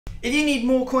If you need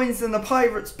more coins than the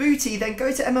pirate's booty, then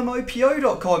go to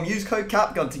MMOPO.com. Use code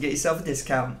CapGun to get yourself a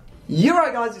discount. You're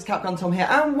right, guys, it's CapgunTom here,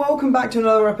 and welcome back to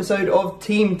another episode of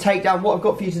Team Takedown. What I've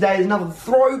got for you today is another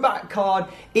throwback card.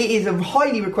 It is a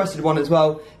highly requested one as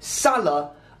well,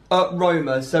 Salah at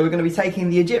Roma. So we're going to be taking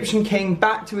the Egyptian king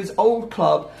back to his old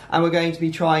club, and we're going to be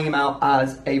trying him out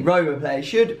as a Roma player.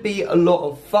 Should be a lot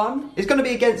of fun. It's going to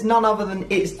be against none other than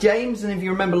It's James, and if you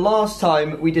remember last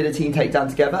time we did a Team Takedown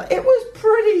together, it was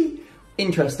pretty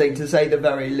interesting to say the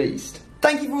very least.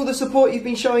 Thank you for all the support you've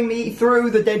been showing me through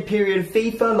the dead period of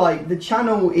FIFA. Like, the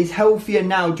channel is healthier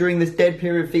now during this dead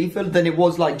period of FIFA than it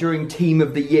was like during Team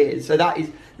of the Year. So that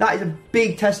is a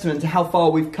big testament to how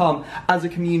far we've come as a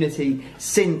community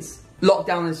since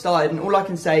lockdown has started, and all I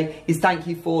can say is thank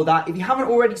you for that. If you haven't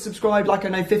already subscribed, like I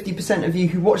know 50% of you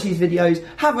who watch these videos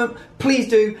haven't, please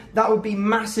do. That would be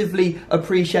massively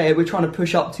appreciated. We're trying to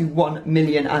push up to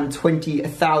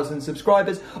 1,020,000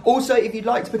 subscribers. Also, if you'd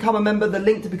like to become a member, the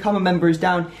link to become a member is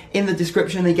down in the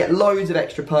description. You get loads of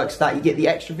extra perks for that. You get the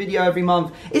extra video every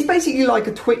month. It's basically like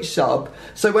a Twitch sub.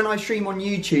 So when I stream on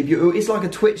YouTube, it's like a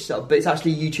Twitch sub, but it's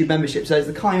actually YouTube membership, so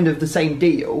it's kind of the same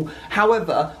deal.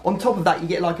 However, on top of that, you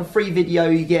get like a free video,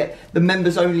 you get the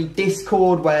members only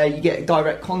Discord where you get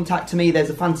direct contact to me. There's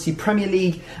a Fantasy Premier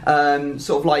League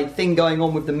sort of like thing going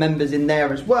on with the members in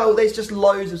there as well. There's just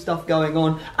loads of stuff going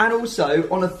on. And also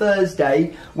on a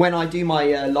Thursday when I do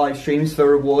my live streams for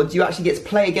rewards, you actually get to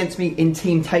play against me in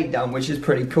Team Takedown, which is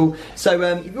pretty cool. So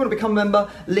if you want to become a member,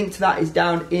 link to that is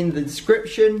down in the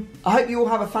description. I hope you all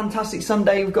have a fantastic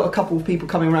Sunday. We've got a couple of people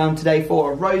coming around today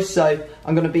for a roast, so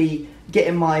I'm going to be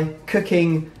getting my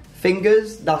cooking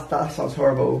fingers. That sounds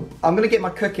horrible. I'm gonna get my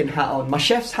cooking hat on, my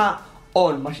chef's hat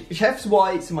on, my chef's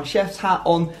whites and my chef's hat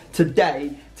on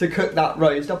today to cook that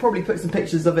roast. I'll probably put some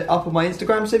pictures of it up on my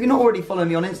Instagram, so if you're not already following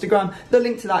me on Instagram, the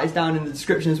link to that is down in the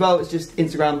description as well. It's just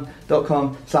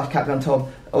instagram.com/CapgunTom.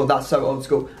 Oh, that's so old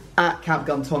school. At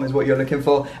CapgunTom is what you're looking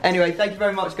for. Anyway, thank you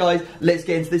very much, guys. Let's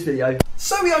get into this video.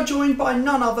 So we are joined by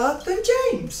none other than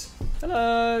James.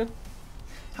 Hello.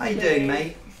 How you doing,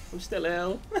 mate? I'm still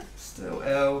ill. Still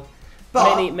ill.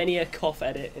 But many a cough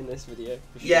edit in this video.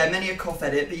 For sure. Yeah, many a cough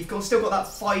edit, but still got that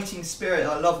fighting spirit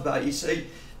I love about you, so it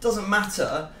doesn't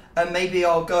matter. And maybe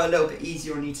I'll go a little bit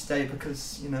easier on you today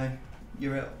because, you know,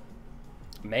 you're ill.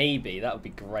 Maybe, that would be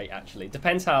great actually.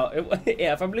 Depends how,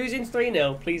 yeah, if I'm losing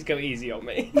 3-0, please go easy on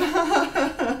me.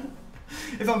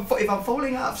 If I'm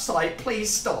falling out of sight, please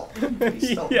stop.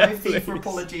 Please stop. Yeah, No FIFA please.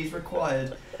 apologies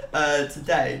required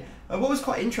today. What was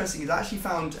quite interesting is I actually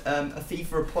found a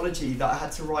FIFA apology that I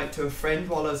had to write to a friend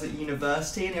while I was at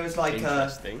university, and it was like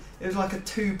a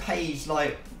 2-page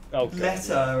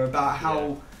letter about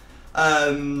how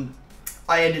I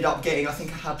ended up getting. I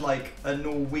think I had like a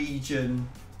Norwegian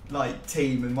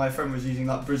team, and my friend was using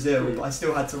like Brazil, but I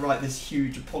still had to write this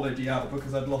huge apology out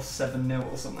because I'd lost 7-0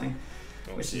 or something,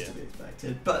 which is to be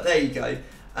expected. But there you go.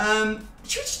 Should we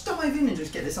just dive in and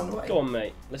just get this underway? Go on,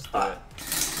 mate. Let's do it.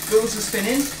 Wheels are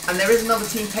spinning, and there is another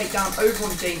Team Takedown over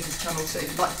on James's channel, so if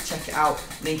you'd like to check it out,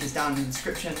 link is down in the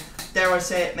description. Dare I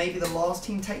say it, maybe the last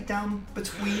Team Takedown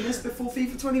between us before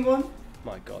FIFA 21?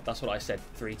 My God, that's what I said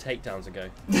 3 takedowns ago.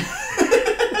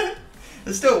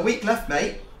 There's still a week left,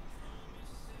 mate.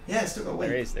 Yeah, still got a week.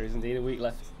 There is indeed a week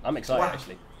left. I'm excited,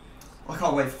 actually. I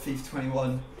can't wait for FIFA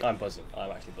 21. I'm buzzing.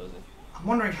 I'm actually buzzing. I'm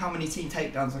wondering how many Team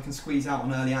Takedowns I can squeeze out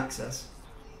on early access.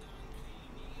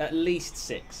 At least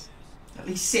 6. At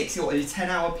least 6 in a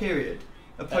 10-hour period?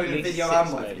 Opponent video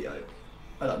and my video?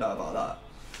 I don't know about that.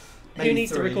 Maybe Who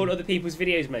needs 3. to record other people's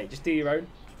videos, mate? Just do your own.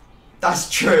 That's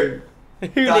true.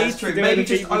 That is true. Maybe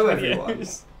just owe everyone. Yeah.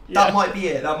 That might be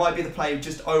it. That might be the play.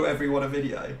 Just owe everyone a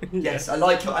video. Yes, I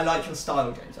like your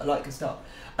style, James. I like your style.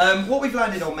 What we've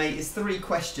landed on, mate, is 3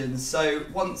 questions. So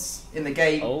once in the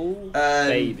game,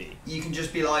 baby, you can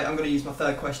just be like, I'm going to use my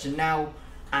 3rd question now,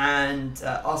 and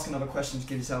ask another question to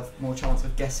give yourself more chance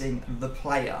of guessing the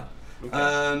player.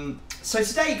 Okay. So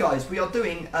today, guys, we are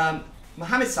doing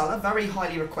Mohamed Salah, very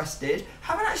highly requested.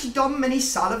 Haven't actually done many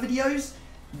Salah videos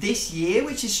this year,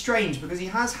 which is strange because he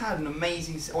has had an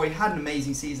amazing, he had an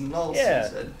amazing season last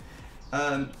season,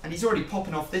 and he's already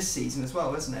popping off this season as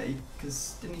well, hasn't he?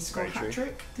 Because didn't he score a hat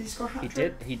trick? Did he score a hat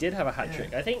trick? He did have a hat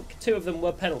trick. I think 2 of them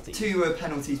were penalties. 2 were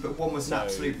penalties, but one was an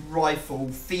absolute rifle.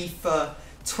 FIFA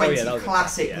 20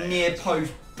 classic near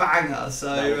post banger.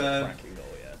 So that was a cracking goal,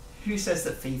 yeah. Who says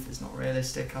that FIFA's not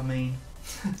realistic? I mean,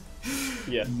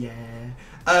 Yeah.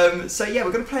 Yeah. So yeah,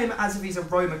 we're going to play him as if he's a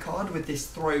Roma card with this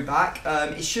throwback.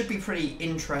 It should be pretty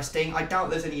interesting. I doubt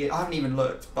there's any, I haven't even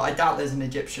looked, but I doubt there's an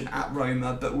Egyptian at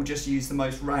Roma, but we'll just use the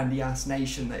most randy ass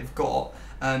nation they've got,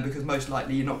 because most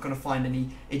likely you're not going to find any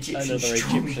Egyptian Another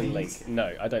strong Egyptian links. link.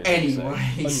 No, I don't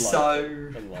Anyway, think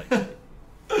so... Unlikely.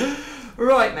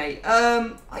 Right, mate.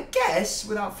 I guess,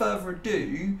 without further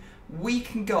ado, we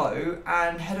can go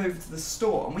and head over to the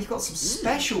store, and we've got some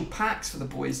special packs for the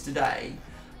boys today.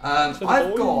 I've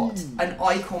got an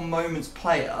Icon Moments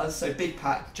player, so big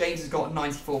pack. James has got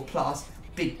 94 plus.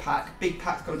 Big pack. Big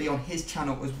pack's got to be on his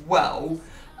channel as well.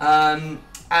 And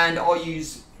I'll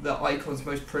use the Icon's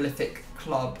most prolific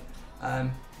club.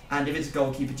 And if it's a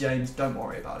goalkeeper, James, don't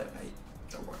worry about it, mate.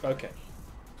 Don't worry. Okay.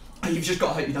 You've just got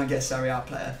to hope you don't get a Serie A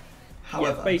player.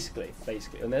 However, yeah, basically,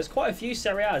 and there's quite a few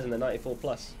Serie A's in the 94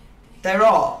 plus. There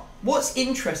are. What's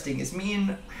interesting is me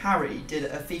and Harry did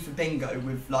a FIFA bingo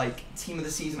with like team of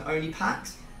the season only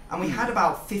packs, and we had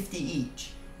about 50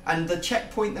 each. And the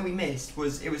checkpoint that we missed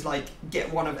was, it was like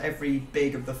get one of every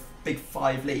big of the big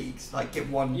 5 leagues, like get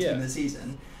one team of the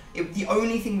season. The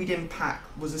only thing we didn't pack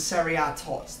was a Serie A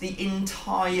tots the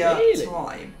entire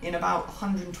time in about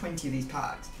 120 of these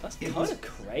packs. That's kind of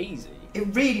crazy. It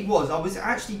really was. I was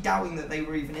actually doubting that they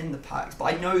were even in the packs,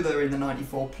 but I know they're in the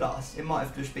 94 plus. It might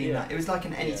have just been that. It was like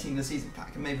an any team of the season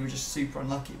pack, and maybe we were just super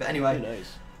unlucky. But anyway, who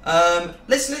knows?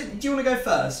 Do you want to go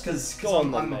first? Because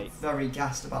I'm very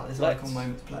gassed about this Icon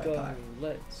Moments player pack.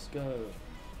 Let's go.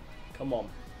 Come on.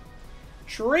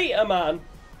 Treat a man.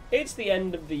 It's the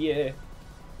end of the year.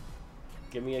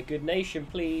 Give me a good nation,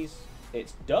 please.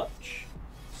 It's Dutch.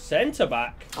 Centre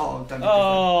back. Oh, don't.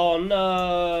 Oh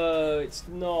no, it's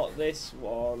not this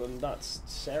one, and that's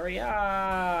Serie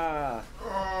A.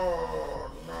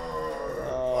 Oh no.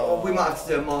 Oh, we might have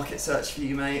to do a market search for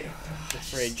you, mate. The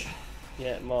fridge.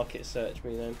 Yeah, market search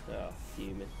me then. Oh,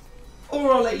 fuming.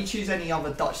 Or I'll let you choose any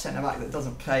other Dutch centre back that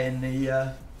doesn't play in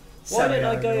the. Why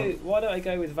don't I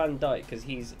go with Van Dijk? Because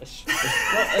he's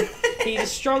he's a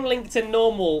strong link to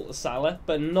normal Salah,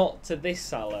 but not to this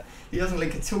Salah. He doesn't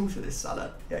link at all to this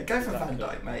Salah. Yeah, go for Van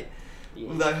Dijk, mate. Yeah.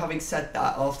 Although having said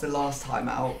that, after last time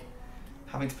out,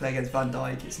 having to play against Van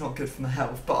Dijk, it's not good for my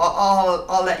health. But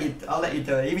I'll let you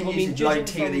do it. Even using low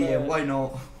team of the year, why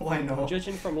not? Why not?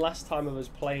 Judging from last time of us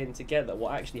playing together,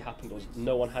 what actually happened was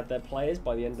no one had their players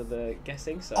by the end of the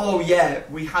guessing. So. Oh yeah,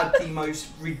 we had the most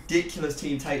ridiculous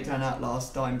team takedown out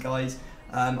last time, guys.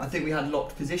 I think we had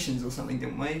locked positions or something,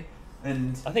 didn't we?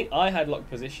 And I think I had locked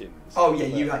positions. Oh yeah,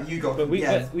 you got. But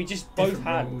we just both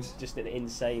had rules. Just an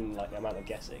insane amount of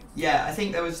guessing. Yeah, I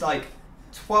think there was like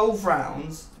 12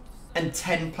 rounds. And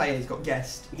 10 players got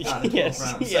guessed out of the 12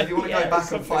 rounds. So if you want to go back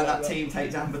and find that team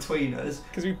takedown between us.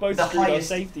 Because we both screwed our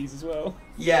safeties as well.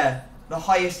 Yeah, the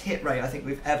highest hit rate I think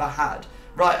we've ever had.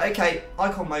 Right, okay,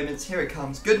 Icon Moments, here it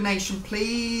comes. Good nation,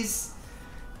 please.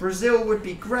 Brazil would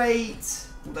be great.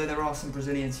 Although there are some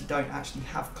Brazilians who don't actually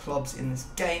have clubs in this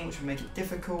game, which would make it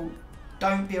difficult.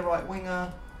 Don't be a right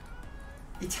winger.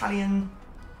 Italian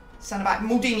centre back.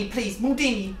 Maldini, please.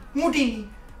 Maldini.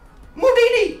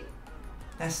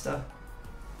 Nesta.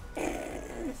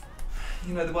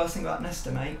 You know the worst thing about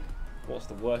Nesta, mate? What's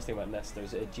the worst thing about Nesta?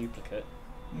 Is it a duplicate?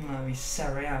 No, he's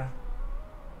Serie A.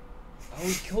 Oh,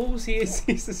 of course he is.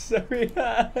 He's a Serie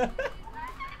A.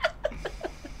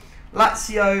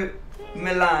 Lazio,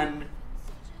 Milan,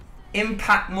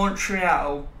 Impact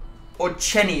Montreal, or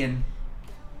Chenian.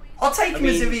 I'll take him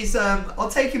as if he's. I'll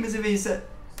take him as if he's an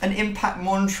Impact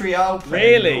Montreal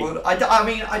player. Really? I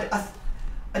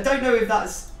don't know if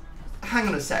that's. Hang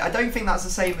on a sec. I don't think that's the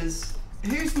same as.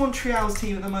 Who's Montreal's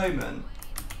team at the moment?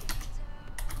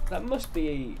 That must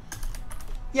be.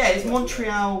 Yeah, it's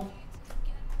Montreal.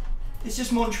 It's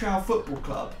just Montreal Football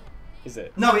Club. Is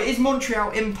it? No, it is Montreal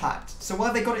Impact. So why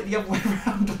have they got it the other way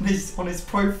around on his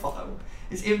profile?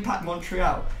 It's Impact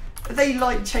Montreal. Have they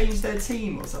changed their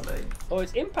team or something? Oh,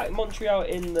 it's Impact Montreal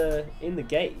in the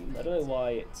game. I don't know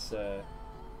why it's.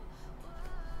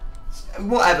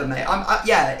 Whatever, mate.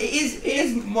 Yeah, it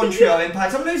is Montreal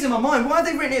Impact. I'm losing my mind. Why have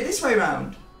they written it this way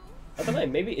around? I don't know.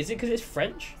 Maybe is it because it's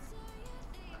French?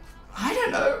 I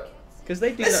don't know. Because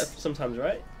they do that sometimes,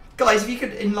 right? Guys, if you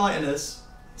could enlighten us,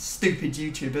 stupid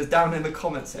YouTubers, down in the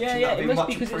comment section, that'd be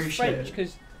much appreciated. It's French.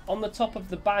 Because on the top of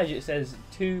the badge it says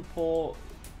 "Tu pour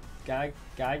gagne."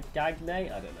 I don't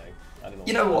know.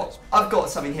 You know what? I've got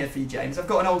something here for you, James. I've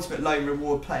got an ultimate loan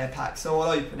reward player pack, so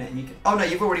I'll open it and you can. Oh no,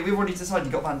 we've already decided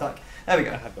you got Van Dijk. There we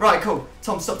go. Right, cool.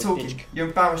 Tom, stop talking. You're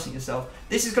embarrassing yourself.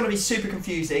 This is going to be super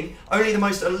confusing. Only the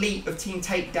most elite of Team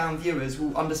Takedown viewers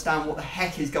will understand what the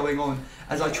heck is going on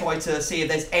as I try to see if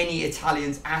there's any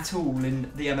Italians at all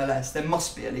in the MLS. There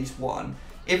must be at least one.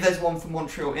 If there's one for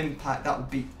Montreal Impact, that would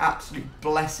be absolutely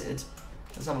blessed.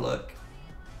 Let's have a look.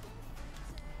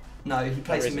 No, he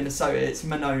plays in Minnesota. It's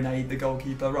Manone, the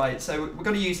goalkeeper, right? So we're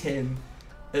going to use him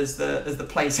as the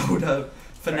placeholder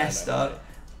for Nesta,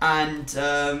 and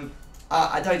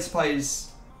I don't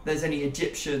suppose there's any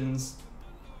Egyptians.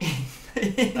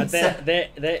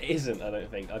 There isn't. I don't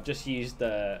think. I've just used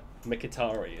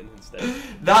Mkhitaryan instead.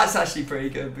 That's actually pretty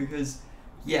good because,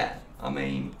 yeah, I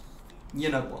mean, you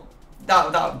know what.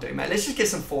 That would do, mate. Let's just get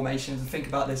some formations and think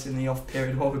about this in the off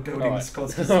period while we're building the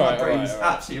squads, because my brain's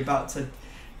actually about to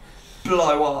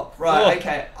blow up. Right,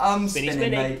 okay. I'm spinning,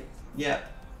 mate. Yeah.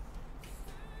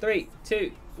 3,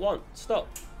 2, 1, stop.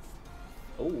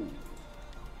 Ooh.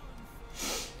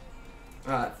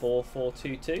 Right.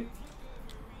 4-4-2-2.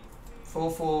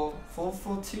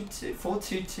 4-4-2-2.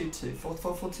 4-2-2-2.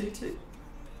 4-4-4-2-2.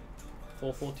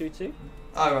 4-4-2-2.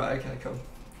 Oh, right, okay, cool.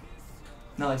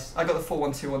 Nice. I got the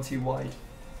 4-1-2-1-2 wide.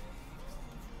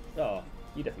 Oh,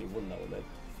 you definitely won that one then.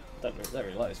 Don't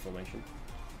really like this formation.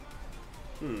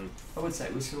 I would say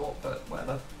it was swap, but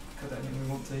whatever. I don't think we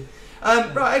want to.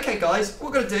 Right, okay, guys.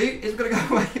 What we're going to do is we're going to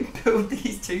go away and build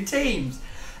these two teams.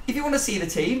 If you want to see the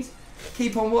teams,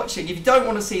 keep on watching. If you don't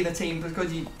want to see the teams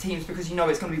because you know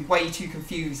it's going to be way too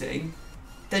confusing,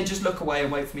 then just look away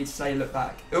and wait for me to say look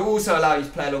back. It will also allow you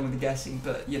to play along with the guessing,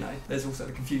 but you know, there's also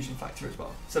the confusion factor as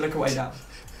well. So look away now.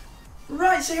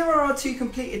 Right, so here are our two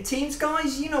completed teams,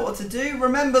 guys. You know what to do.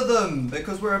 Remember them,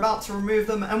 because we're about to remove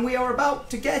them and we are about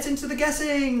to get into the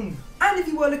guessing. And if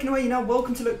you were looking away, you're now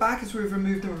welcome to look back as we've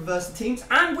removed and reversed the teams.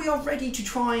 And we are ready to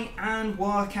try and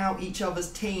work out each other's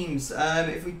teams.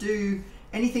 If we do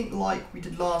anything like we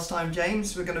did last time,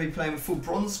 James, we're going to be playing with full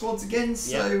bronze squads again.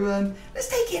 So let's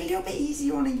take it a little bit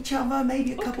easier on each other.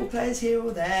 Maybe a couple players here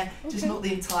or there. Just not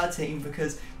the entire team,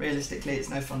 because realistically it's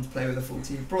no fun to play with a full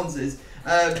team of bronzes.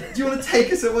 Do you want to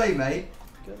take us away, mate?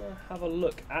 I'm going to have a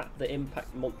look at the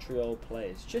Impact Montreal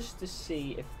players just to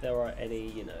see if there are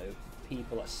any, you know,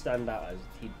 people that stand out as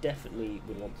he definitely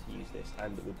would want to use this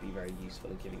and it would be very useful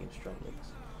in giving him strong links.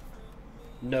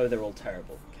 No, they're all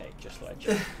terrible. Okay, just like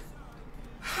you.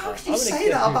 How can you say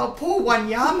that about poor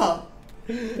Wanyama?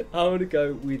 I'm going to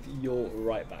go with your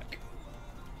right back.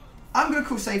 I'm going to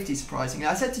call safety, surprisingly.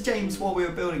 I said to James while we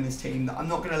were building this team that I'm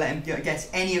not going to let him guess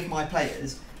any of my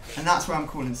players, and that's where I'm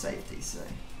calling safety. So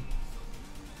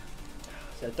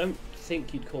I don't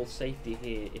think you'd call safety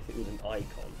here if it was an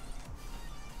icon.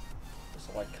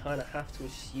 So I kind of have to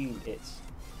assume it's...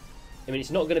 I mean,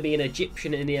 it's not going to be an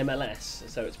Egyptian in the MLS,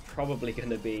 so it's probably going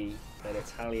to be an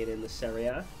Italian in the Serie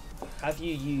A. Have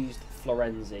you used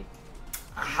Florenzi?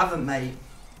 I haven't, mate.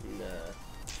 No.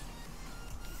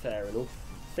 Fair enough.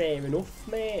 Fair enough,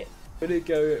 mate. I'm going to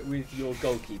go with your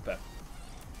goalkeeper.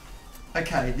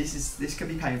 Okay, this could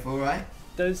be painful, right?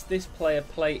 Does this player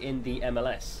play in the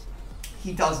MLS?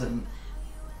 He doesn't.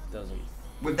 Doesn't.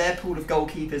 With their pool of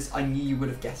goalkeepers, I knew you would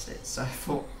have guessed it, so I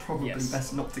thought probably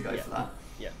best not to go for that.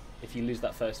 Yeah. If you lose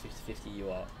that first 50-50,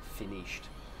 you are finished.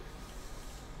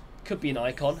 Could be an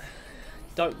icon.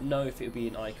 Don't know if it would be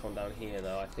an icon down here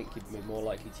though. I think you'd be more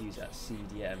likely to use it at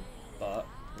CDM. But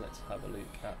let's have a look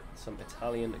at some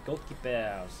Italian goalkeepers.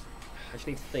 I just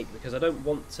need to think because I don't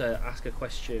want to ask a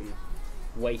question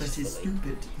wastefully. That is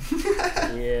stupid.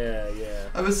 Yeah.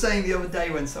 I was saying the other day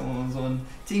when someone was on,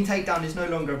 Team Takedown is no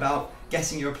longer about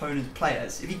guessing your opponent's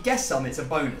players. If you guess some, it's a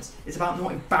bonus. It's about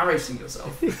not embarrassing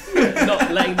yourself.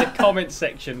 Not letting the comment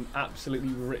section absolutely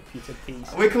rip you to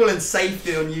pieces. We're calling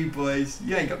safety on you boys.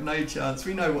 You ain't got no chance.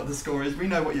 We know what the score is. We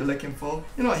know what you're looking for.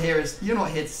 You're not here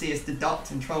to see us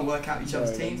deduct and try and work out each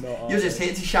other's teams. You're just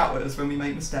here to shout at us when we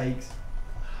make mistakes.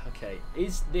 Okay,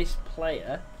 is this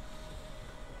player...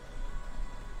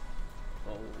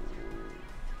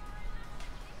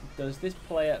 Does this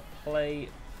player play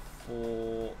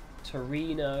for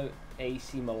Torino,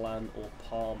 AC Milan or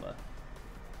Parma?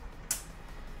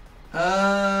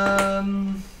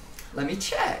 Let me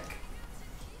check.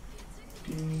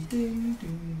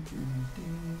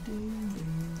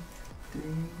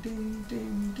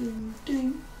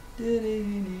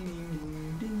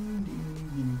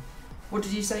 What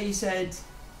did you say? You said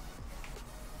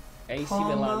AC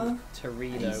Parma, Milan,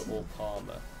 Torino AC. or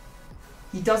Parma?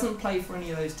 He doesn't play for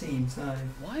any of those teams, no.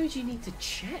 Why would you need to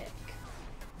check?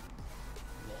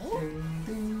 What?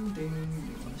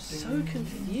 I'm so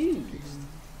confused.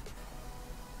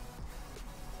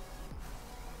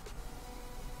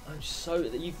 I'm so...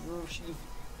 You've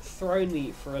thrown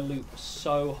me for a loop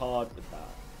so hard with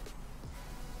that.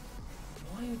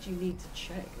 Why would you need to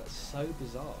check? That's so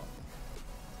bizarre.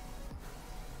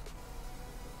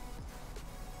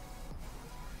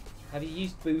 Have you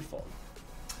used Buffon?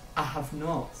 I have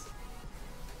not.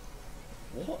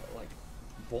 What? Like,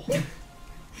 what?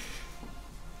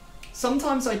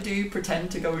 Sometimes I do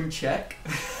pretend to go and check.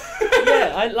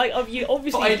 Yeah, you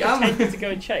obviously But pretended to go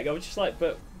and check. I was just like,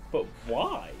 but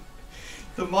why?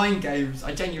 The mind games.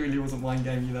 I genuinely wasn't mind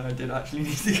gaming you though. I did actually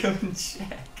need to go and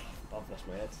check. I've lost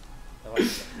my head. I've actually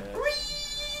lost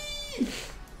my head.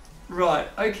 Right.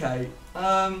 Okay.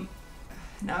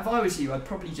 Now, if I was you, I'd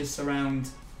probably just surround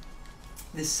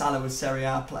this Salah with Serie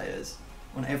A players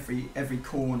on every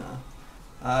corner,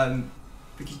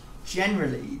 because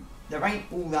generally there ain't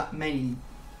all that many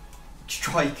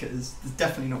strikers. There's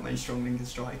definitely not many strong linker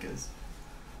strikers.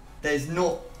 There's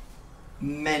not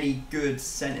many good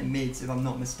centre mids, if I'm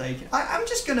not mistaken. I'm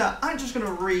just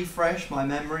gonna refresh my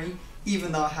memory,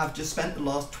 even though I have just spent the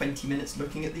last 20 minutes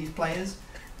looking at these players.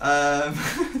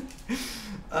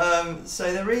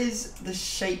 So there is the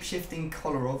shape-shifting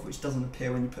Kolarov, which doesn't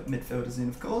appear when you put midfielders in,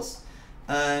 of course.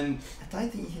 I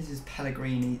don't think his is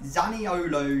Pellegrini.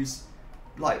 Zaniolo's,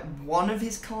 like, one of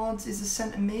his cards is a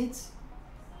centre mid.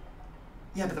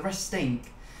 Yeah, but the rest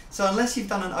stink. So unless you've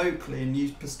done an Oakley and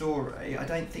used Pastore, I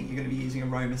don't think you're going to be using a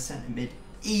Roma centre mid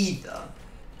either.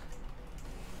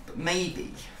 But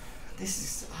maybe. This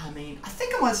is, I mean, I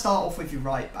think I might start off with your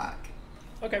right back.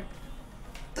 Okay.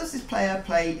 Does this player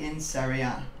play in Serie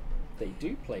A? They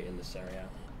do play in the Serie A.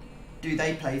 Do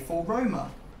they play for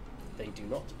Roma? They do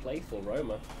not play for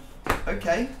Roma.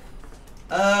 Okay.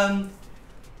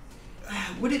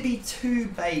 Would it be too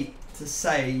bait to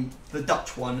say the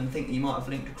Dutch one and think that you might have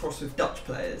linked across with Dutch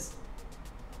players?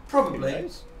 Probably. Who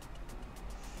knows?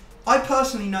 I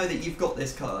personally know that you've got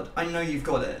this card. I know you've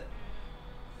got it.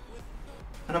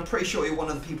 And I'm pretty sure you're one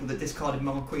of the people that discarded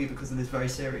Malqui because of this very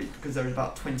series, because there are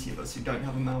about 20 of us who don't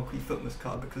have a Malqui Footmas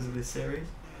card because of this series.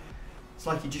 It's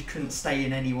like you just couldn't stay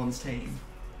in anyone's team.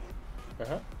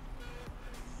 Uh-huh.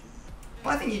 But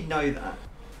I think you'd know that.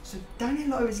 So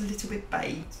Danilo is a little bit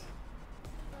bait.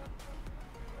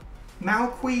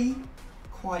 Malqui,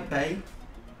 quite bait.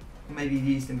 Or maybe you've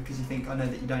used him because you think, I know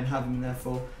that you don't have him, and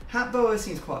therefore. Hatboa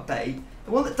seems quite bait.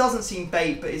 The one that doesn't seem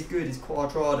bait but is good is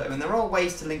Cuadrado, and there are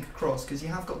ways to link across because you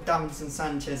have got Davinson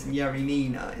Sanchez and Yerry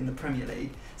Mina in the Premier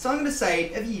League. So I'm going to say,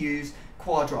 have you used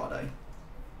Cuadrado?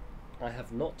 I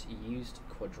have not used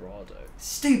Cuadrado.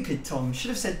 Stupid Tom, should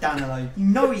have said Danilo. You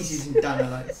know he's using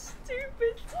Danilo.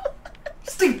 Stupid Tom.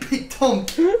 Stupid Tom.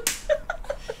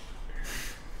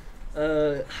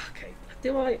 Okay.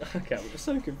 Do I? Okay, I'm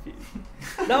so confused.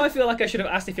 Now I feel like I should have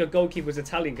asked if your goalkeeper was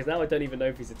Italian, because now I don't even know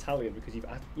if he's Italian, because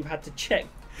you've had to check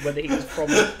whether he was from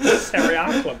a Serie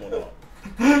A club or not.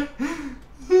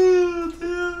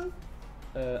 Oh,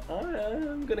 dear.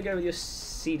 I'm gonna go with your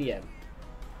CDM.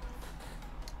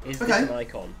 Is this Okay. an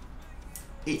icon?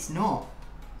 It's not.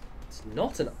 It's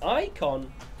not an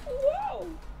icon. Wow.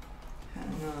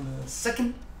 Hang on a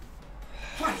second.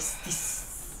 What is this?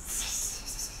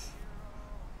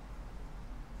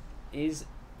 Is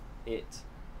it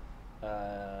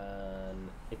an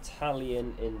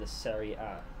Italian in the Serie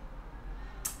A?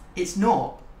 It's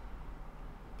not.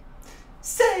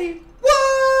 Say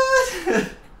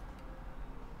what?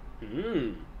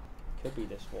 Could be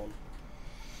this one.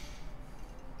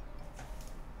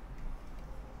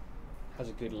 Has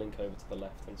a good link over to the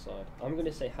left hand side. I'm going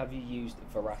to say, have you used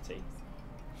Verratti?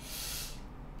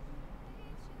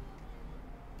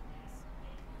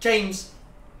 James,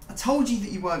 I told you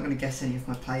that you weren't going to guess any of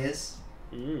my players.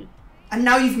 And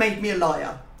now you've made me a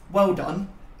liar. Well done.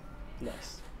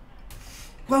 Nice.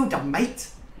 Well done, mate.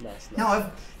 Nice.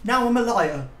 Now I'm a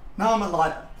liar. Now I'm a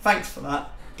liar. Thanks for that.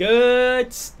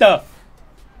 Good stuff.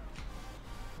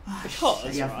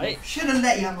 Because, right? Should have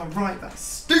let you have my right back.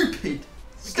 Stupid.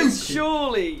 Because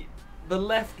surely the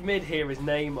left mid here is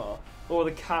Neymar, or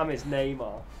the cam is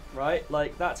Neymar, right?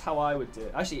 Like, that's how I would do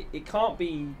it. Actually, it can't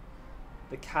be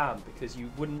the cam, because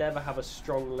you would never have a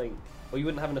strong link, or you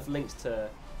wouldn't have enough links to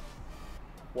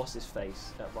what's his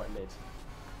face at right mid,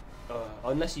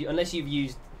 unless you've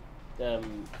used the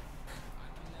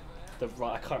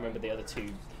right. I can't remember the other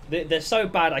two. They're so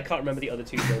bad I can't remember the other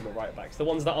two Roma right backs, the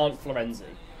ones that aren't Florenzi.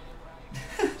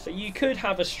 So you could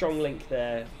have a strong link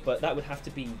there, but that would have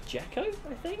to be Dzeko,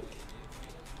 I think.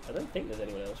 I don't think there's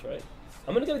anyone else, right?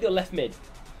 I'm going to go with your left mid.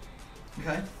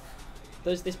 Okay.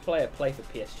 Does this player play for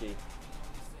PSG?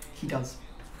 He does.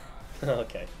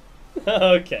 Okay.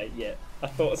 Okay, yeah. I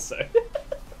thought so.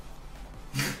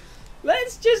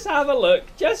 Let's just have a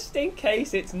look, just in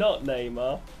case it's not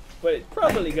Neymar. But it's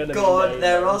probably going to be Neymar. God,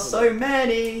 there are so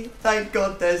many. Thank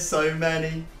God there's so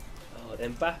many. Oh,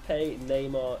 Mbappe,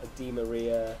 Neymar, Di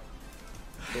Maria.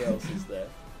 Who else is there?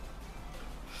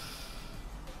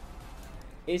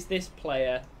 Is this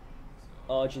player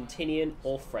Argentinian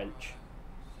or French?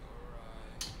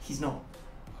 He's not.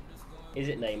 Is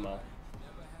it Neymar?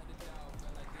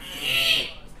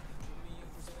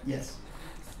 Yes.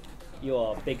 You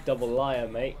are a big double liar,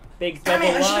 mate. Big Damn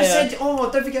double it, I liar. should have said,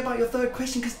 oh, don't forget about your third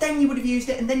question, because then you would have used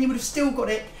it, and then you would have still got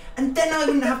it, and then I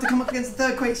wouldn't have to come up against the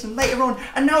third question later on,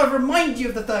 and now I've reminded you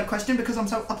of the third question because I'm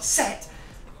so upset.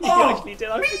 You actually did,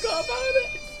 I forgot about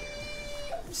it.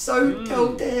 I'm so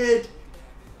goated.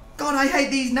 God, I hate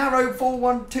these narrow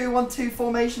 4-1-2-1-2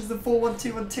 formations and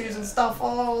 4-1-2-1-2s and stuff.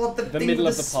 Oh, the thing middle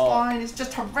with of the the park. spine is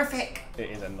just horrific.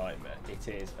 It is a nightmare. It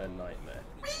is a nightmare.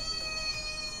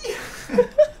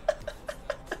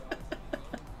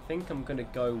 I think I'm going to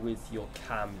go with your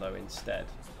cam, though, instead.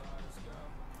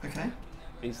 Okay.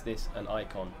 Is this an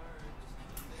icon?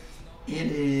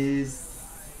 It is...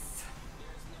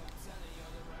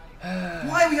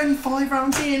 Why are we only 5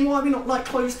 rounds in? Why are we not like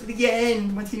close to the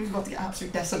end? My team's about to get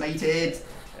absolutely decimated. Okay.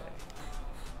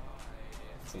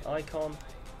 It's an icon.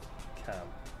 Cam.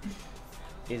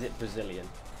 Is it Brazilian?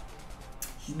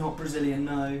 He's not Brazilian,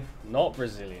 no. Not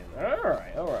Brazilian.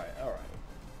 Alright, alright, alright.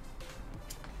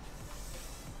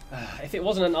 If it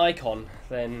wasn't an icon,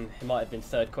 then it might have been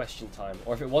third question time.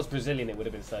 Or if it was Brazilian, it would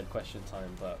have been third question time.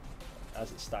 But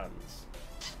as it stands,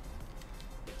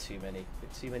 a bit too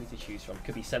many to choose from.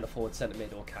 Could be centre forward, centre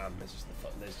mid, or cam. There's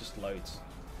just loads.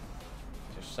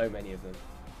 There's so many of them.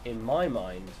 In my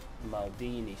mind,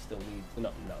 Maldini still needs...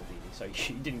 Not Maldini, sorry,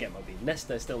 you didn't get Maldini.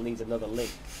 Nesta still needs another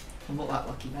link. I'm not that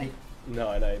lucky, mate. No,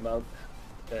 I know.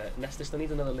 Nesta still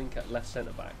needs another link at left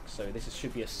centre back, so this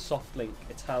should be a soft link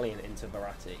Italian into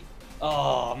Verratti.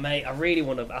 Oh, mate, I really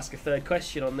want to ask a third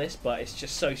question on this, but it's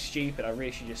just so stupid. I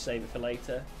really should just save it for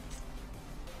later.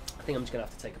 I think I'm just going to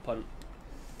have to take a punt.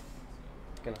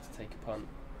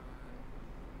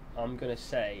 I'm going to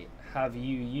say, have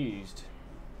you used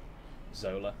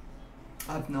Zola?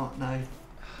 I've not, no.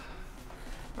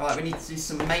 Right, we need to do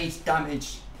some major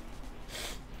damage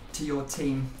to your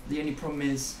team. The only problem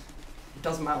is, it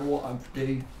doesn't matter what I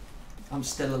do, I'm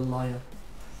still a liar.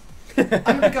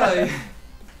 I'm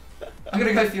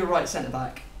gonna go for your right centre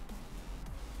back.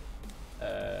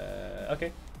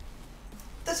 Okay.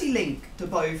 Does he link to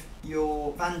both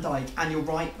your Van Dijk and your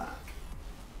right back?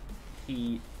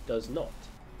 He does not.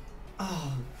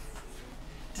 Oh.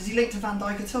 Does he link to Van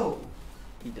Dijk at all?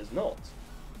 He does not.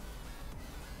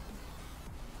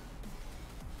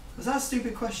 Was that a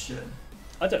stupid question?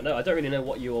 I don't know. I don't really know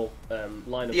what your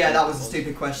line of... Yeah, that was a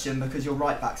stupid question because your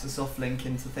right back's a soft link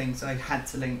into things, so I had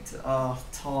to link to... Oh,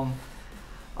 Tom.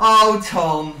 Oh,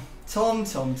 Tom. Tom.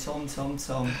 Tommy,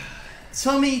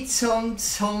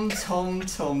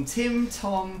 Tom. Tim,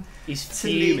 Tom. He's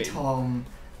Tilly, fuming. Tom.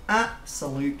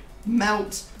 Absolute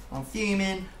melt. I'm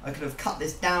fuming. I could have cut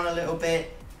this down a little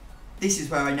bit. This is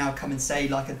where I now come and say,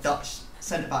 like a Dutch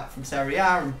centre-back from Serie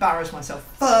A, embarrass myself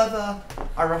further.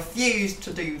 I refuse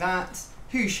to do that.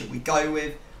 Who should we go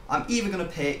with? I'm either going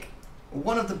to pick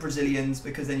one of the Brazilians,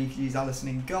 because then you can use Alisson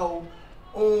in goal,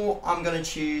 or I'm going to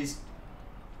choose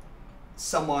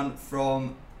someone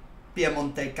from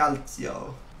Piemonte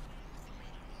Calcio.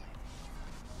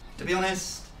 To be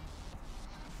honest,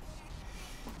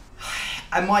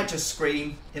 I might just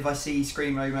scream if I see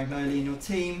Screamo Magnoli in your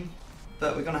team,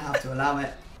 but we're going to have to allow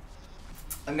it.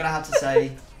 I'm going to have to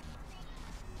say,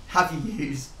 have you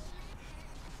used...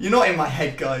 You're not in my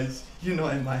head, guys. You're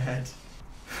not in my head.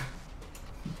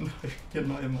 No, you're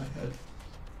not in my head.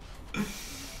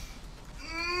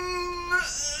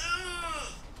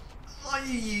 Are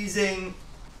you using...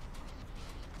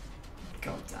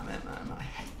 God damn it, man. I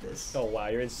hate this. Oh, wow.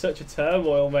 You're in such a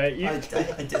turmoil, mate.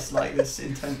 I dislike this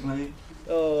intently.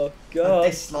 Oh, God. I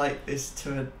dislike this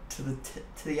to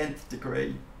the nth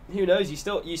degree. Who knows?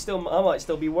 I might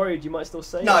still be worried. You might still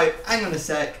say No, it. hang on a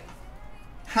sec.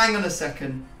 Hang on a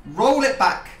second. Roll it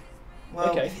back. Well,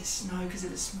 Okay. if it's snow, because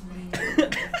it was Smalling.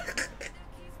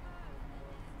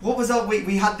 What was up?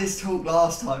 We had this talk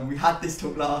last time.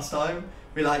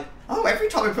 We're like, oh, every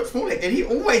time I put Smalling in, he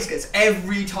always gets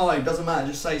every time. Doesn't matter.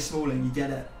 Just say Smalling. You get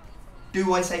it.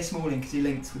 Do I say Smalling because he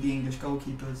links with the English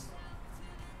goalkeepers?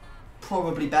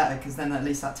 Probably better, because then at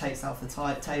least that takes out the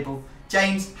table.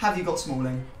 James, have you got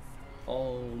Smalling?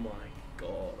 Oh, my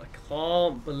God. I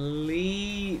can't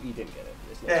believe you didn't get it.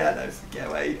 It's not Yeah, no, get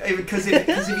away. Because if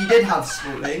you did have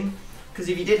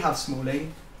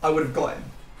Smalling, I would have got him.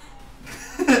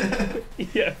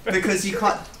 Yeah. Because you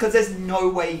can't. Because there's no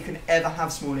way you can ever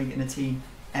have Smalling in a team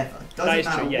ever. Doesn't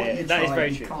matter what you that try, is very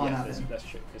you true. can't Yeah, have that's him.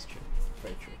 true. That's true.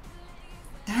 Very true.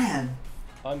 Damn.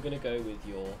 I'm going to go with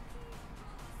your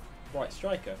right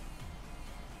striker.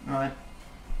 Right.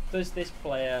 Does this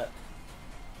player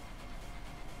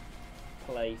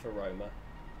play for Roma?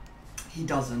 He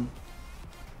doesn't.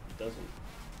 He doesn't.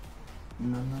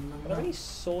 No. Are there any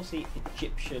saucy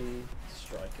Egyptian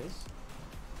strikers?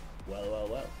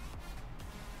 Well.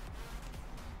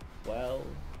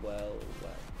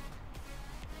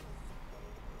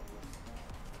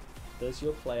 Does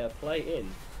your player play in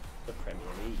the Premier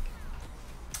League?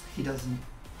 He doesn't.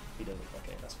 He doesn't.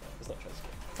 Okay, that's fine. It's not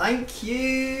Trezeguet. Thank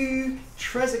you,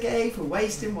 Trezeguet, for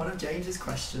wasting one of James's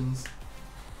questions.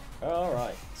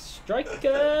 Alright.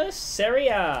 Striker Serie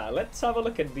A. Let's have a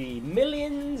look at the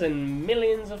millions and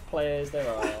millions of players there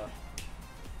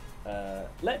are.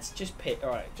 Let's just pick.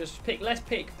 Alright, let's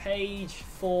pick page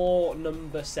 4,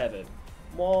 number 7.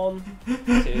 1,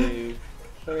 2,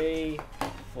 3,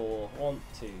 4. 1,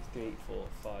 2, 3, 4,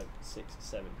 5, 6,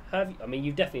 7. I mean,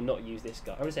 you've definitely not used this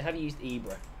guy. I'm gonna say, have you used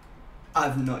Ibra?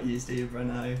 I've not used Ibra,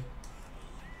 no.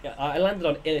 Yeah, I landed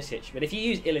on Ilicic, but if you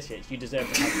use Ilicic, you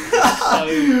deserve to have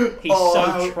him. He's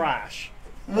so trash.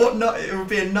 It would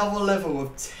be another level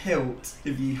of tilt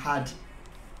if you had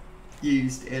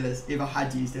used Ilicic. If I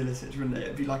had used Ilicic, wouldn't it?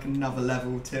 It'd be like another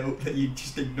level of tilt that you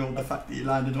just ignore the fact that you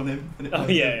landed on him. And oh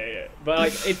yeah. But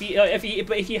like, if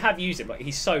you have used him, like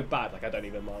he's so bad, like I don't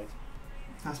even mind.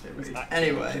 That's a bit rude.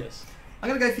 Anyway, useless. I'm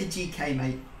gonna go for your GK,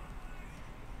 mate.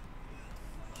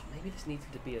 Maybe this needs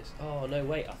to be a... Oh, no,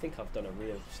 wait. I think I've done a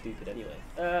real stupid anyway.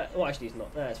 Well, actually, it's not.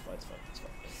 It's fine.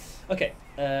 Okay.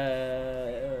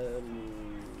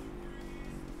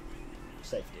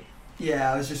 Safety.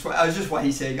 Yeah, I was just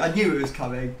waiting. I knew it was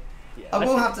coming. Yeah, I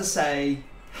will have to say,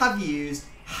 have you used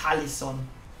Halisson?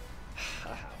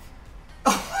 I have.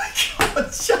 Oh my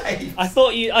God, James!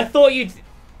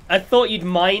 I thought you'd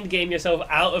mind game yourself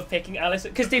out of picking Alisson.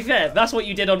 Because to be fair, that's what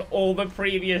you did on all the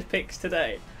previous picks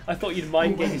today. I thought you'd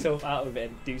mind getting yourself out of it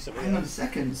and do something Hang on a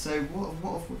second. So what?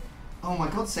 Oh my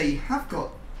God! So you have got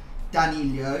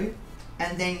Danilo,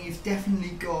 and then you've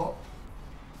definitely got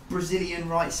Brazilian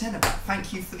right centre back.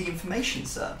 Thank you for the information,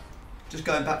 sir. Just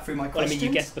going back through my questions. I mean,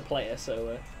 you guessed the player,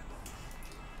 so.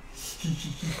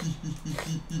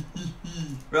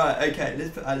 Right. Okay.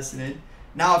 Let's put Alisson in.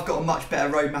 Now I've got a much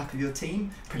better roadmap of your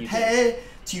team. Prepare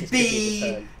to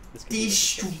be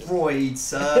destroyed,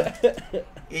 sir.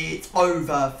 It's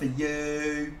over for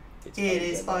you. It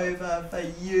is over for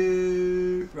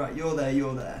you. Right, you're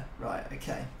there. Right,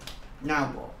 okay.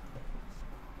 Now what?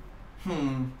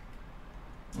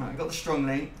 Right, I've got the strong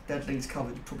link. Dead link's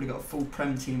covered. You've probably got a full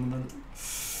Prem team on the...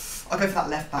 I'll go for that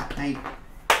left back, mate.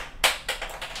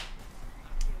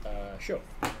 Sure.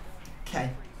 Okay.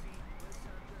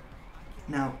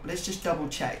 Now, let's just double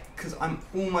check, because I'm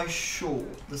almost sure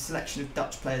the selection of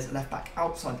Dutch players at left back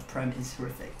outside the Prem is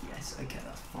horrific. Yes, okay,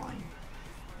 that's fine.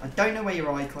 I don't know where your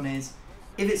icon is.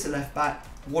 If it's a left back,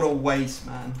 what a waste,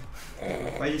 man.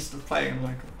 Waste of playing an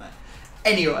icon there.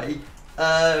 Anyway,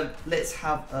 let's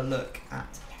have a look at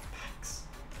left backs.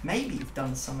 Maybe you've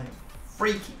done something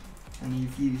freaky and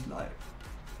you've used like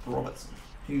Robertson.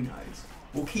 Who knows?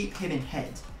 We'll keep him in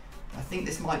head. I think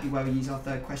this might be where we use our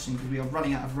third question because we are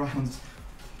running out of rounds.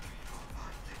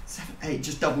 7, 8,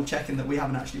 just double checking that we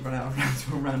haven't actually run out of rounds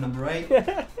for round number 8.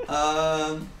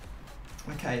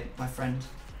 Okay, my friend.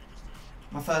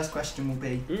 My first question will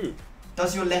be,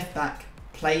 does your left back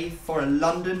play for a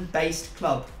London-based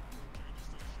club?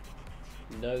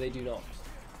 No, they do not.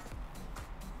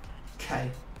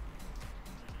 Okay.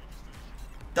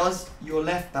 Does your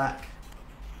left back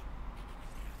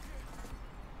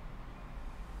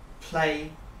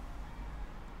play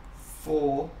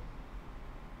for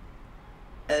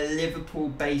a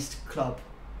Liverpool-based club?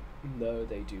 No,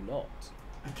 they do not.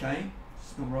 Okay,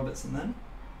 it's not Robertson then.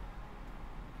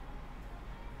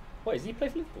 Wait, does he play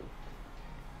for Liverpool?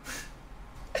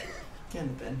 Get in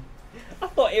the bin. I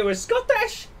thought it was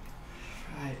Scottish!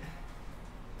 Right.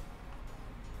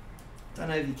 Don't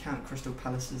know if you count Crystal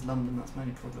Palace as London, that's my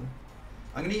only problem.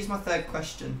 I'm going to use my third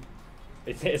question.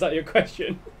 Is that your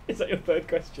question? Is that your third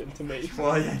question to me?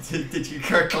 Well, yeah, did you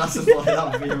classify?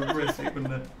 That would be horrific,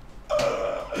 wouldn't it?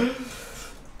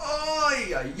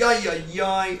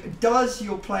 Does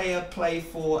your player play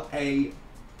for a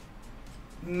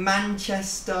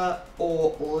Manchester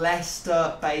or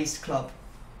Leicester based club?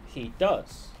 He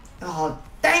does. Oh,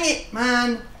 dang it,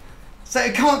 man! So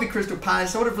it can't be Crystal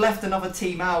Palace. I would have left another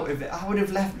team out of it. I would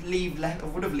have leaved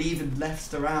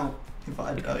Leicester out if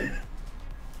I had known.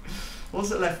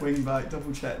 What's at left wing back?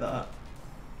 Double check that.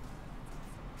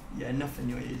 Yeah, nothing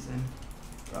you're using.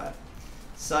 Right.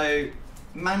 So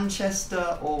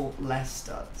Manchester or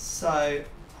Leicester. So I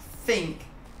think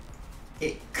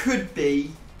it could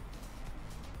be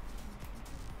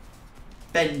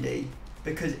Bendy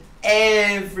because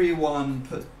everyone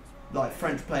put like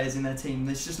French players in their team.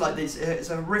 It's just like this. It's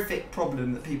a horrific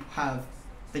problem that people have.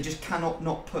 They just cannot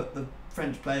not put the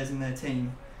French players in their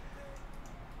team.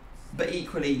 but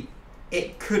equally,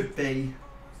 it could be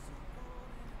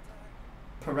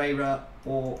Pereira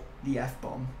or the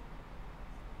F-bomb.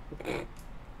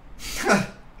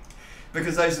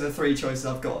 Because those are the three choices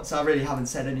I've got, so I really haven't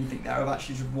said anything there. I've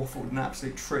actually just waffled an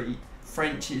absolute treat.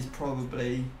 French is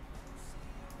probably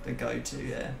the go-to,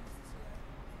 yeah.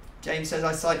 James says,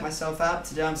 I psych myself out.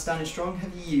 Today I'm standing strong.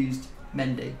 Have you used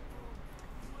Mendy?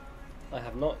 I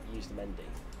have not used Mendy.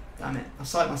 Damn it. I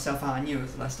psyched myself out. I knew he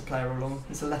was a Leicester player all along.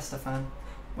 He's a Leicester fan.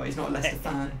 Well, he's not a Leicester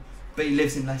fan, but he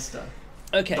lives in Leicester.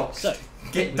 Okay, doxed. so...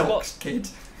 Get doxed, kid.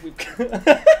 Get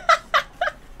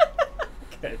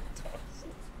doxed.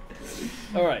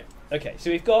 Alright, okay, so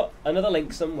we've got another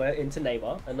link somewhere into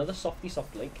Neymar. Another soft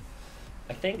link.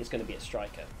 I think it's going to be a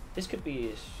striker. This could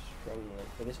be a strong link,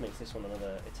 but this makes this one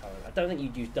another Italian. I don't think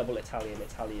you'd use double Italian,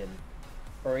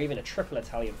 or even a triple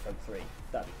Italian front three.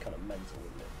 That'd be kind of mental,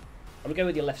 wouldn't it? I'm going to go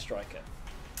with your left striker.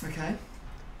 Okay.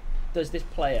 Does this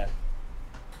player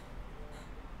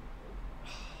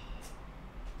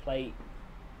play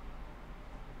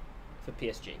for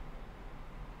PSG?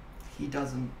 He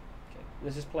doesn't. Okay.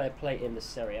 Does this player play in the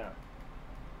Serie A?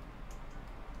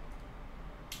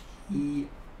 He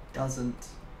doesn't.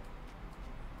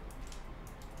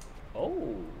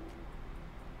 Oh.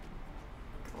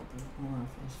 God, there's more of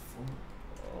us for.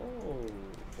 Oh.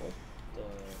 What the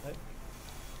heck?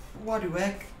 What the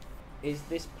heck? Is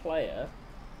this player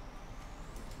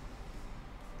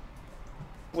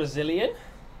Brazilian?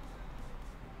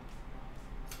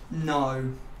 No.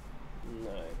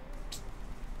 No.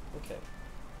 Okay.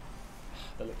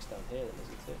 The link's down here then,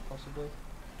 isn't it? Possibly?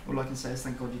 All I can say is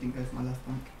thank God you didn't go for my left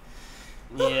back.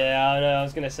 Yeah, I know. I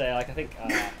was going to say, like, I think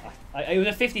it was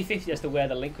a 50-50 as to where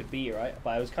the link would be, right?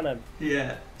 But I was kind of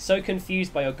so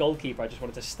confused by your goalkeeper, I just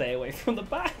wanted to stay away from the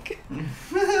back.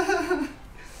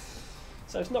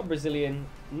 So it's not Brazilian,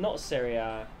 not Serie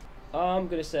A. I'm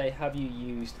going to say, have you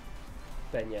used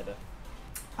Ben Yedder?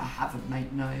 I haven't,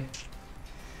 mate, no.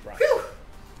 Right. Whew.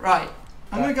 Right.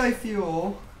 I'm going to go for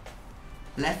your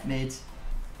left mid.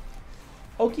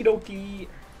 Okie dokie.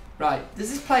 Right. Does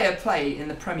this player play in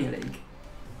the Premier League?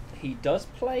 He does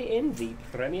play in the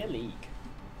Premier League.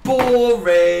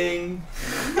 Boring.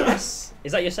 Yes.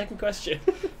 Is that your second question?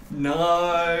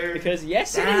 No. Because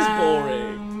yes, it is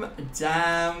boring.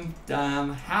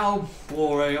 Damn. How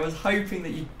boring. I was hoping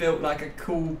that you built like a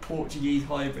cool Portuguese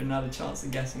hybrid and had a chance of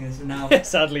guessing this, and now...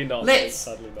 Sadly not. Let's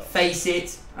face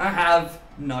it, I have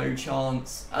no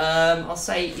chance. I'll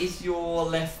say, is your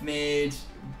left mid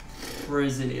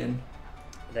Brazilian?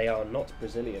 They are not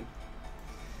Brazilian.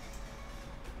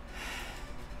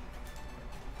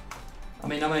 I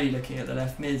mean, I'm only looking at the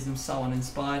left mids. I'm so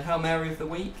uninspired. Hail Mary of the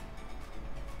week.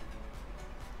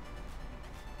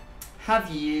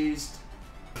 Have you used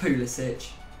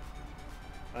Pulisic?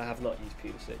 I have not used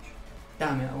Pulisic.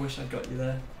 Damn it, I wish I'd got you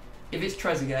there. If it's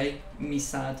Trezeguet, me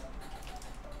sad.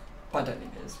 But I don't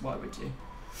think it is. Why would you?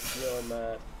 You're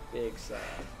mad. Big sad.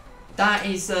 That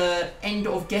is end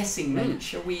of guessing, mate.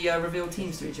 Shall we reveal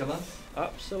teams to each other?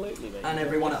 Absolutely, mate. And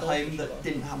everyone at home that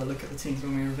didn't have a look at the teams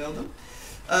when we revealed them.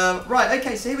 Right,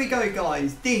 okay, so here we go,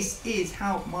 guys. This is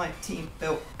how my team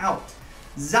built out.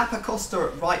 Zappa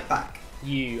Costa at right back.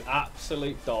 You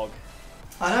absolute dog.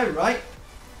 I know, right?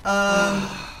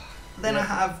 Then I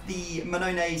have the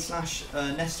Manone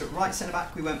 / Nesta at right centre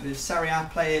back. We went with Serie A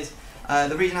players.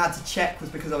 The reason I had to check was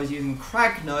because I was using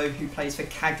Cragno, who plays for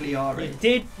Cagliari. You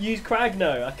did use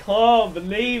Cragno. I can't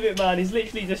believe it, man. He's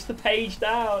literally just the page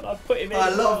down. I've put him in. I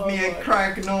love me a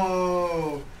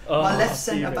Cragno. Oh, my left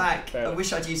centre back, fair. I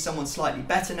wish I'd used someone slightly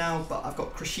better now, but I've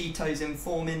got Crescito's in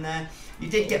form in there. You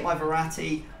did get my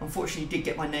Verratti. Unfortunately, you did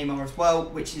get my Neymar as well,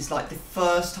 which is like the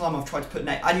first time I've tried to put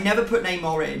Neymar. I never put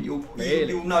Neymar in.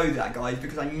 You'll know that, guys,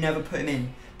 because I never put him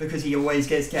in because he always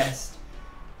gets guessed.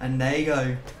 And there you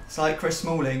go. It's like Chris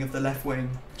Smalling of the left wing.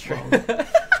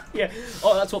 Yeah.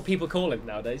 Oh, that's what people call him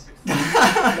nowadays.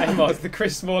 Neymar's the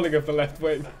Chris Smalling of the left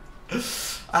wing.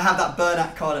 I have that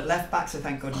Bernat card at left back, so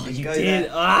thank God you didn't go did.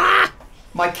 there. Ah!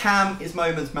 My cam is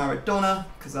Moments Maradona,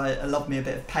 because I love me a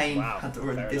bit of pain. Wow, Had to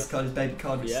already fair discard his baby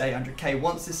card, which is Yeah. 800k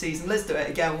once this season. Let's do it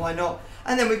again, why not?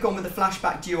 And then we've gone with the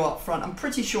flashback duo up front. I'm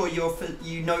pretty sure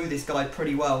you know this guy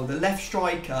pretty well. The left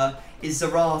striker is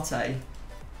Zarate.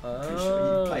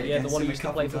 Oh, yeah, the one who used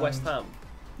to play for West Ham.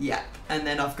 Yeah, and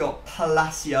then I've got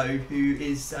Palacio, who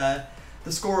is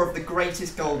the scorer of the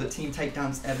greatest goal that Team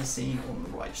Takedown's ever seen on the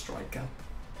right striker.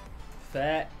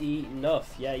 Fair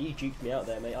enough. Yeah, you juked me out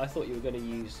there, mate. I thought you were going to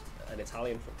use an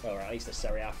Italian, or at least a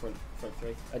Serie A front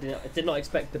three. I did not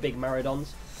expect the big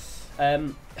Maradons.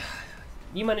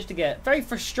 You managed to get, very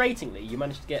frustratingly, you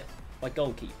managed to get my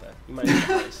goalkeeper. You managed to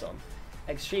get this on.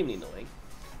 Extremely annoying.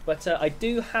 But I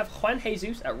do have Juan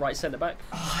Jesus at right centre back.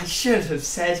 Oh, I should have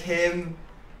said him.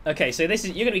 Okay, so this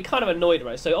is you're going to be kind of annoyed,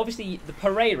 right? So obviously the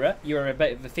Pereira, you were a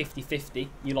bit of a 50-50.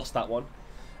 You lost that one.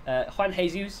 Juan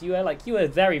Jesus, you were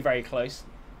very, very close.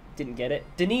 Didn't get it.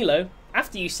 Danilo,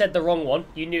 after you said the wrong one,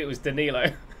 you knew it was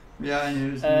Danilo. Yeah, I knew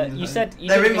it was Danilo. You said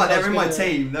they're in my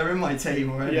team. They're in my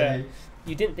team already. Yeah.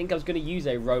 You didn't think I was going to use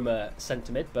a Roma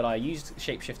centre mid, but I used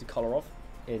shapeshifter Kolarov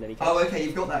in any case. Oh, okay,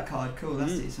 you've got that card. Cool,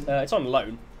 that's decent. It's on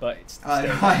loan, but it's. Oh,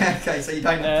 right, okay, so you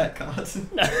don't have that card.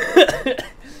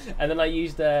 And then I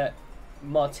used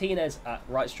Martinez at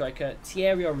right striker,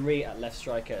 Thierry Henry at left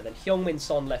striker, and then Heung-min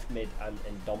Son left mid, and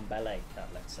Ndombele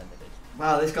at left centre mid.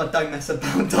 Wow, this guy don't mess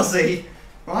about, does he?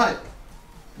 Right.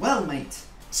 Well, mate.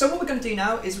 So what we're going to do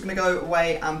now is we're going to go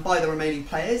away and buy the remaining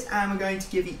players, and we're going to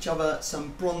give each other some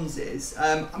bronzes.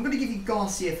 I'm going to give you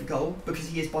Garcia for goal, because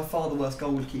he is by far the worst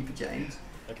goalkeeper, James.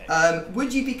 Okay.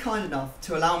 Would you be kind enough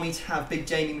to allow me to have big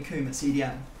Jamie McComb at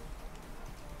CDM?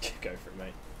 Go for it,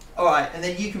 mate. Alright, and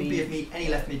then you can give me any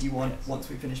left mid you want once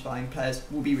we finish buying players.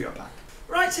 We'll be right back.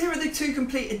 Right, so here are the 2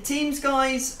 completed teams,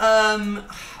 guys.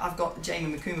 I've got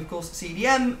Jamie McComb, of course, at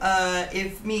CDM.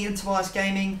 If me and Tobias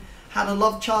Gaming had a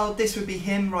love child, this would be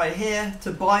him right here.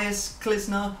 Tobias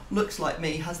Klisner, looks like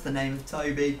me, has the name of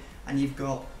Toby, and you've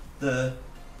got the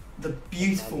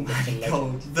beautiful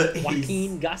marigold that is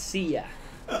Joaquin Garcia.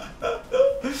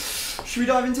 Should we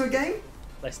dive into a game?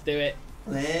 Let's do it.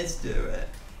 Let's do it.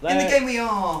 In the game we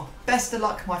are. Best of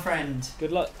luck, my friend.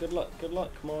 Good luck, good luck, good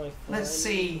luck, my friend. Let's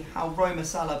see how Roma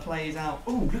Salah plays out.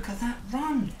 Oh, look at that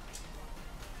run.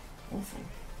 Awful.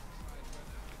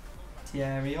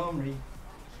 Thierry Henry.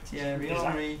 Thierry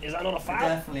Henry. Is that not a foul?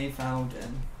 Definitely fouled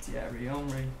him. Thierry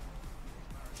Henry.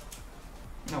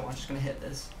 No, I'm just going to hit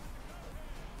this.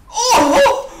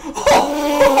 Oh!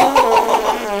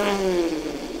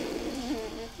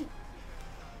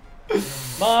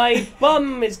 My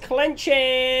bum is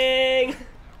clenching!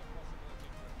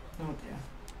 Oh dear.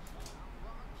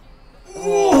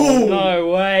 Oh, no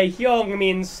way,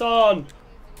 Heung-min Son!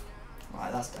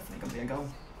 Right, that's definitely going to be a goal.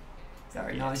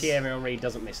 Very nice. Thierry Henry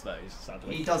doesn't miss those,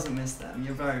 sadly. He doesn't miss them,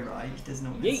 you're very right, he does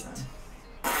not miss Yeet. them.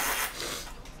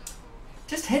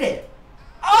 Just hit it.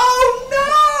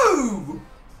 Oh no!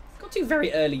 Got 2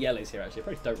 very early yellows here actually, I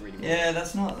probably don't really want Yeah,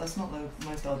 that's not the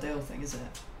most ideal thing, is it?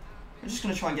 I'm just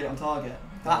going to try and get it on target.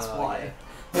 That's why.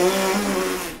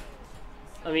 Yeah.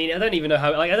 I mean, I don't even know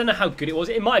how. I don't know how good it was.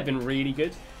 It might have been really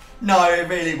good. No, it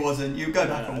really wasn't. You go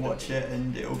back and watch it,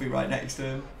 and it will be right next to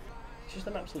him. It's just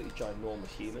an absolutely ginormous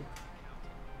human.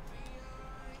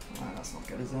 No, that's not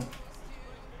good, is it?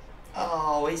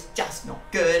 Oh, it's just not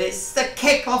good. It's the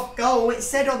kick-off goal. It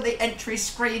said on the entry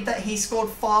screen that he scored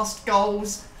fast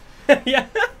goals. Yeah.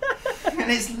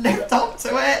 And it's lived up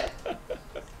to it.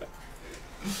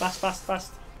 Fast, fast,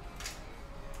 fast.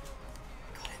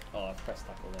 Oh, I've pressed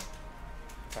tackle there.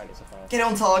 Apparently it's a foul. Get it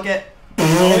on target.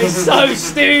 Oh, it's so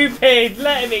stupid!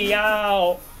 Let me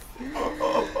out!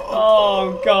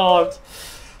 Oh, God.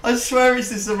 I swear it's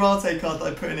this Zarate card that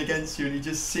I put in against you, and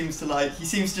he seems to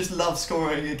just love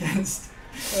scoring against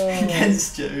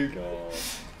you. God.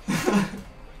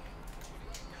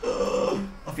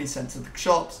 I've been sent to the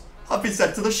shops. I've been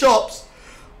sent to the shops.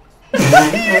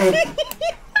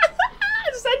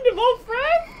 Send him off,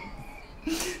 friend!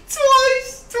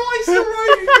 Twice in a row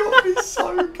you got me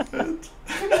so good.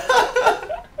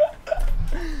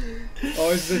 Oh,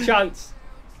 this is a chance.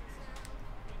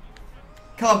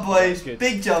 Come on, boys. Good.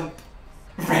 Big jump.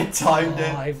 Red timed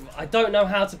it. I don't know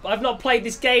how to. I've not played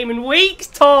this game in weeks,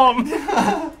 Tom.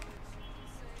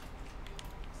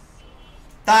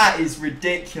 That is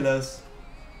ridiculous.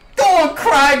 Go on,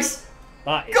 Crags.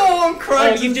 That is. Go on,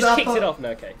 Crags. Oh, you've just kicked it off. No,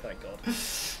 okay, thank God.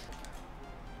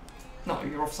 No,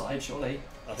 you're offside, surely.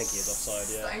 I think he is offside.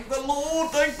 Yeah. Thank the Lord.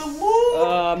 Thank the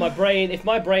Lord. My brain. If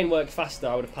my brain worked faster,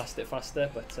 I would have passed it faster.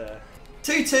 But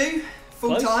 2-2, full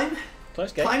close. time.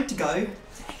 Close game. Time to go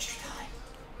to extra time.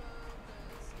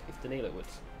 If Danilo would.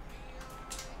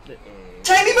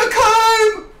 Jamie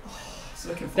McComb!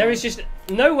 There is just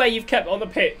no way you've kept on the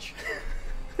pitch.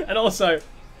 And also,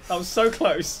 that was so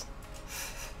close.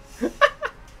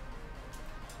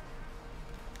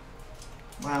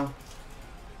 Wow.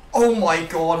 Oh my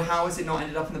God, how has it not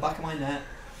ended up in the back of my net?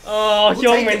 Oh, We'll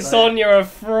take Heung-min it, Son, you're a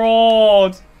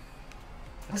fraud.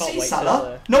 I can't see wait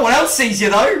Salah. till, No one else sees you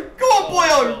though. Go on,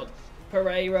 boyo. God.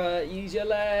 Pereira, use your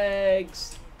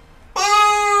legs.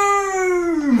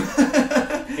 Boom!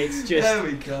 It's There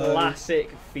we just go.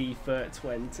 classic FIFA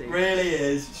 20. Really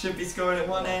is. Should be scoring at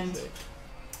one end.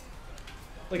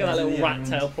 Look at that There's little the rat end.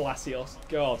 tail Palacios.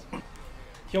 God.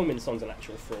 Heung-min Son's an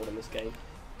actual fraud in this game.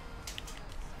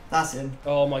 That's in.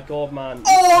 Oh my god, man.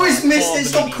 Oh, he's missed it.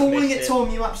 Stop He's calling missed it,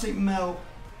 Tom, you absolute melt.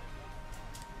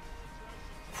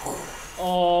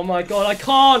 Oh my god, I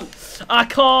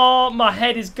can't. My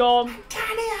head is gone.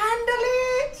 Can he handle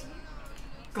it?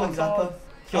 Go on, Zappa.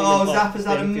 Kill Oh, me, Zappa's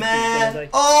had a 50 mare. Thursday.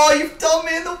 Oh, you've done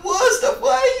me in the worst of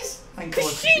ways. Thank God.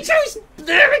 Cheeto's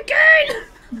there again.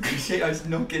 Cheeto's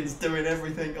noggins doing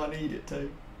everything I need it to.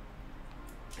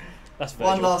 That's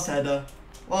Virgil. One last header.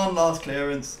 One last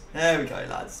clearance. There we go,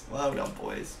 lads. Well done,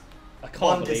 boys. I can't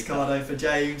One believe discardo for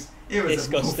James. It was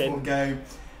Disgusting. a awful game.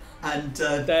 And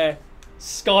there.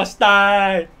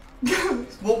 Disgusting.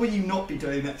 what will you not be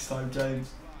doing next time,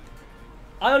 James?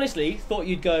 I honestly thought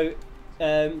you'd go,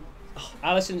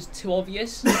 Allison's too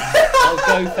obvious.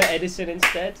 I'll go for Edison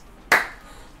instead.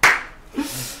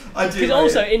 I do. Because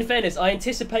also, in fairness, I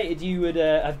anticipated you would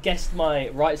have guessed my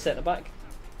right centre back.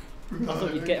 I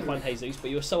thought you'd get Juan Jesus, but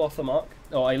you were so off the mark.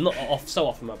 Oh, I'm not off, so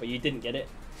off the mark, but you didn't get it.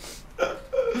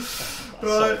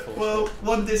 Right, well,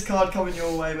 one discard coming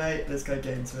your way, mate. Let's go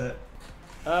get into it.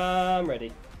 I'm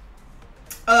ready.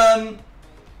 Um,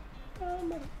 I'm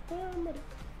ready.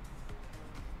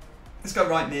 let's go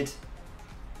right mid.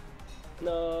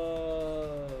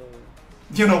 No.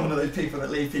 You're not one of those people that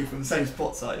leave people in the same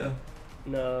spots, are you?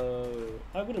 No.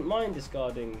 I wouldn't mind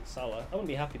discarding Salah. I wouldn't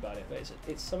be happy about it, but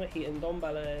it's Summit Heat and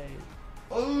Dombele.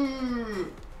 Oh,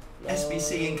 No.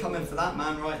 SBC incoming for that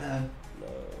man right there.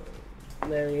 No.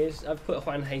 There he is. I've put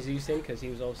Juan Jesus in because he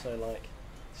was also like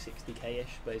 60k-ish,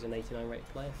 but he's an 89 rated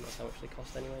player, and that's how much they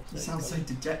cost anyway. So You sound so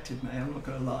dejected, mate. I'm not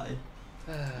gonna lie.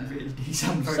 You really do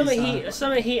sound very Summit sad.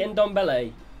 Summit Heat and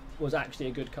Dombele was actually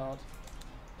a good card.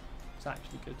 It's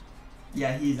actually good.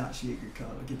 Yeah, he's actually a good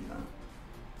card. I'll give you that.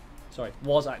 Sorry,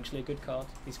 was actually a good card.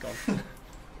 He's gone.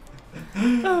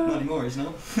 Not anymore, he's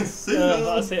not.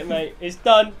 That's it, mate. It's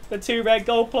done. The 2 red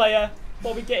gold player.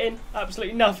 What are we getting?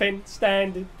 Absolutely nothing.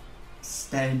 Standard.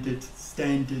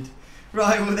 Standard.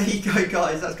 Right, well there you go,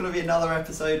 guys. That's going to be another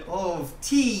episode of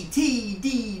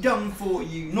TTD done for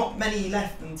you. Not many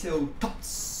left until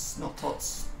TOTS, not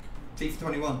TOTS, FIFA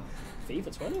 21.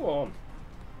 FIFA 21.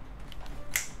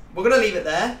 We're going to leave it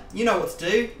there. You know what to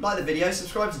do. Like the video,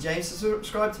 subscribe to James,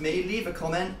 subscribe to me, leave a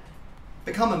comment,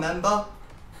 become a member,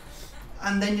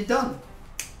 and then you're done.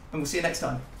 And we'll see you next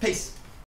time. Peace.